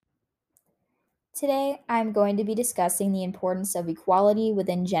Today, I'm going to be discussing the importance of equality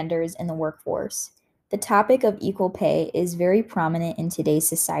within genders in the workforce. The topic of equal pay is very prominent in today's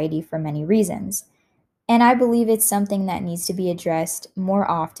society for many reasons, and I believe it's something that needs to be addressed more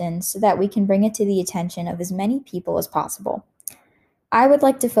often so that we can bring it to the attention of as many people as possible. I would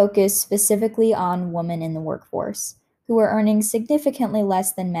like to focus specifically on women in the workforce, who are earning significantly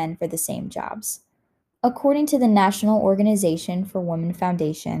less than men for the same jobs. According to the National Organization for Women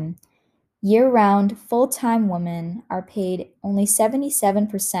Foundation, year-round, full-time women are paid only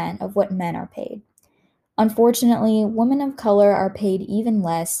 77% of what men are paid. Unfortunately, women of color are paid even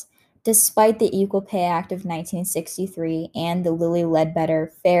less despite the Equal Pay Act of 1963 and the Lilly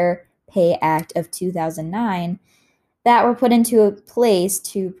Ledbetter Fair Pay Act of 2009 that were put into place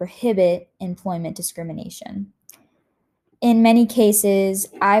to prohibit employment discrimination. In many cases,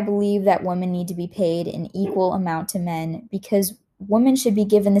 I believe that women need to be paid an equal amount to men because women should be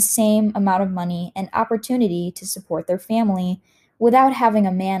given the same amount of money and opportunity to support their family without having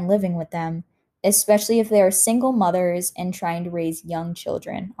a man living with them, especially if they are single mothers and trying to raise young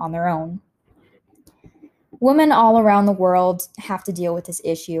children on their own. Women all around the world have to deal with this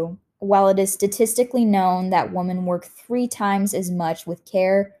issue. While it is statistically known that women work 3 times as much with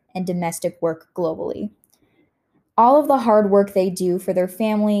care and domestic work globally, all of the hard work they do for their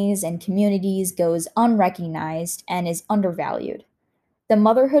families and communities goes unrecognized and is undervalued. The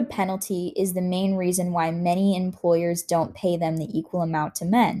motherhood penalty is the main reason why many employers don't pay them the equal amount to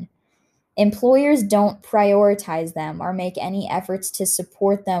men. Employers don't prioritize them or make any efforts to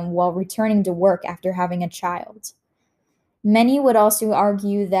support them while returning to work after having a child. Many would also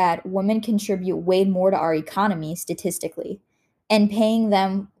argue that women contribute way more to our economy statistically, and paying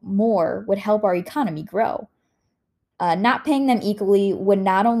them more would help our economy grow. Not paying them equally would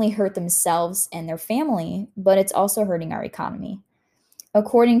not only hurt themselves and their family, but it's also hurting our economy.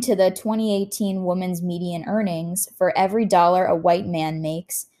 According to the 2018 Women's Median Earnings, for every dollar a white man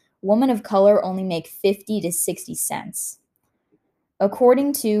makes, women of color only make 50 to 60 cents.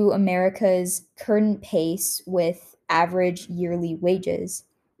 According to America's current pace with average yearly wages,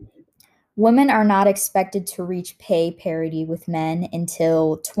 women are not expected to reach pay parity with men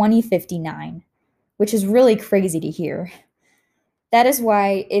until 2059, which is really crazy to hear. That is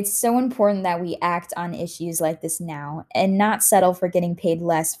why it's so important that we act on issues like this now and not settle for getting paid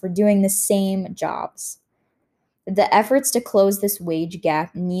less for doing the same jobs. The efforts to close this wage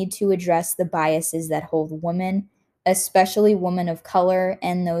gap need to address the biases that hold women, especially women of color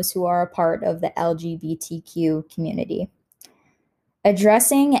and those who are a part of the LGBTQ community.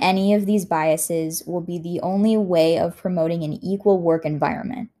 Addressing any of these biases will be the only way of promoting an equal work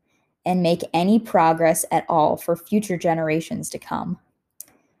environment and make any progress at all for future generations to come.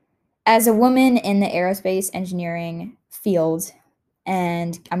 As a woman in the aerospace engineering field,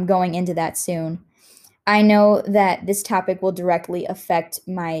 and I'm going into that soon, I know that this topic will directly affect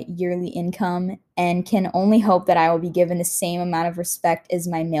my yearly income and can only hope that I will be given the same amount of respect as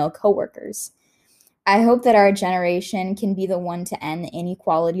my male coworkers. I hope that our generation can be the one to end the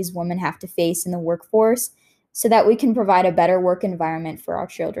inequalities women have to face in the workforce so that we can provide a better work environment for our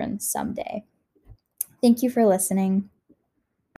children someday. Thank you for listening.